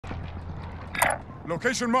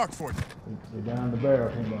Location marked for you. They're down the barrel.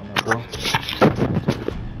 Hang on now, bro.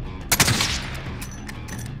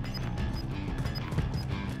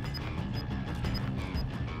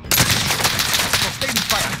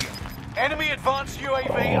 Enemy advanced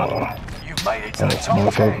UAV. You've made it to the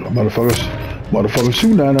top 10. Motherfuckers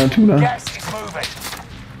shooting down there too now. Gas is moving.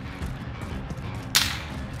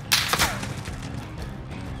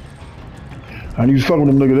 I need to fuck with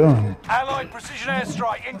them niggas there. Allied precision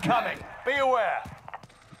airstrike incoming. Be aware.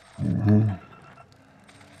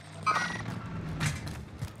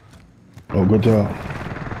 Oh, good job.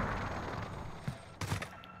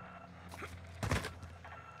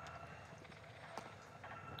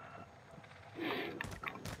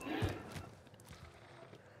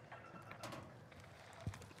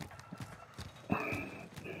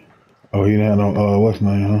 Oh, he didn't have no, what's his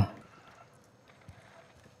name, huh?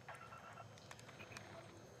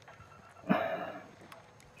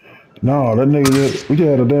 No, that nigga just, we just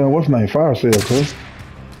had a damn, what's his name, fire sale, cuz.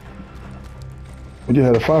 We just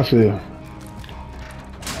had a fire sale.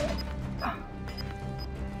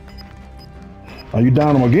 Are you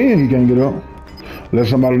down him again? He can't get up. Let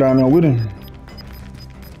somebody down there with him.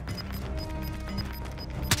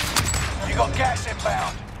 You got gas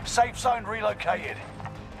inbound. Safe zone relocated.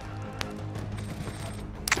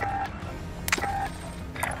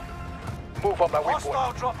 Move on my waypoint.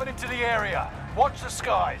 Hostile dropping into the area. Watch the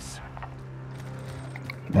skies.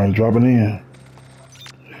 All right, dropping in.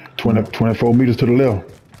 24 meters to the left.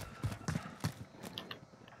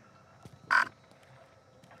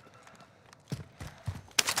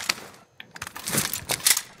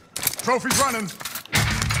 Trophy's running.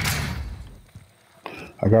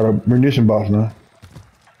 I got a munition box now.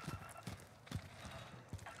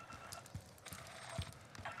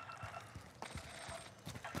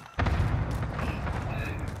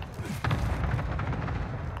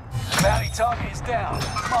 Bounty target is down.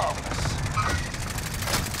 Marvelous.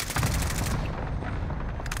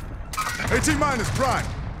 18 minus prime.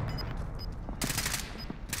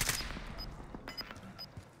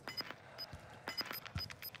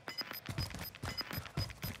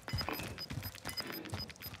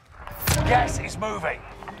 Gas is moving.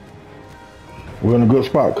 We're in a good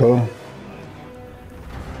spot, cuz.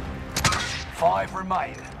 5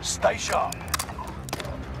 remain. Stay sharp.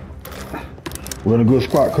 We're in a good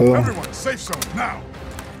spot, cuz. Everyone, safe zone now.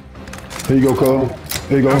 Here you go, cuz.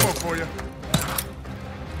 Here you go. Ammo for you.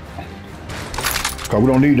 Cause we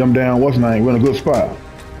don't need them down, what's name? We're in a good spot.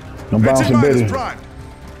 Them 18 bouncing minus Betty. prime.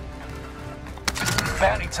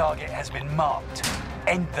 Bounty target has been marked.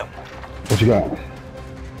 End them. What you got?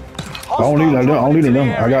 I don't need them. I don't need them.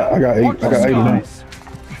 I got 8 of them.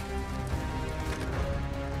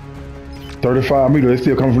 35 meters. They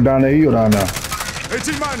still coming from down there hill down now.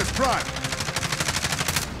 18 minus prime.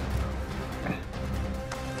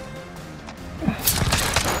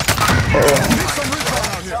 Need some recon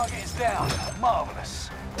out here. Target is down. Marvelous.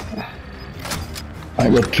 I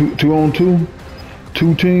ain't got two on two.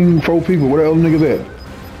 2 team, 4 people. Where the other niggas at?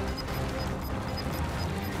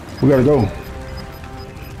 We gotta go.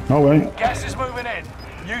 No, we ain't. Gas is moving in.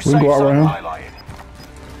 New can safe go out zone right highlighted.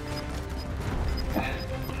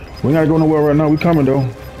 We ain't gotta go nowhere right now. We coming though.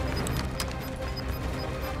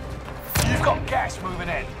 You've got gas moving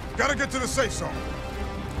in. Gotta get to the safe zone.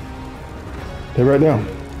 They right there.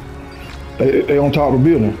 They on top of the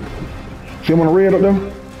building. See them on the red up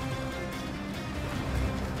there?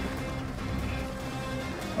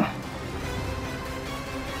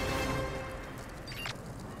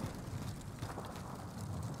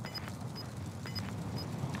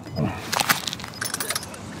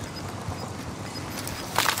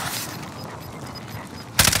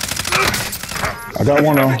 I got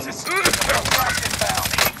one of them. Gas inbound.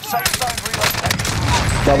 Safe zone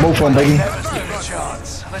relocated. Got both of them, baby. Never stood a chance.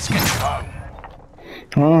 Let's get you home.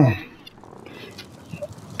 Yeah.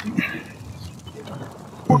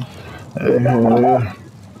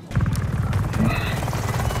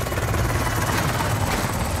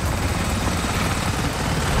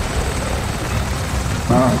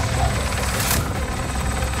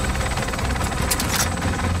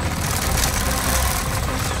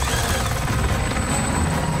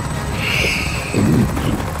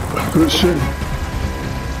 Good shit.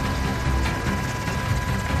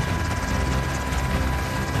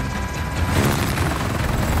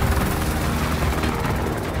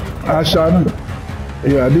 I shot him.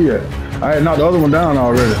 Yeah, I did. I had knocked the other one down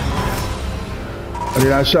already. And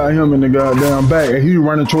then I shot him in the goddamn back, and he was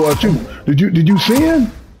running towards you. Did you see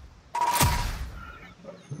him?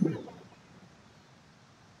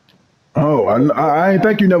 Oh, I ain't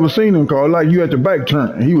think you never seen him, cause like you at the back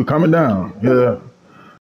turn, and he was coming down. Yeah.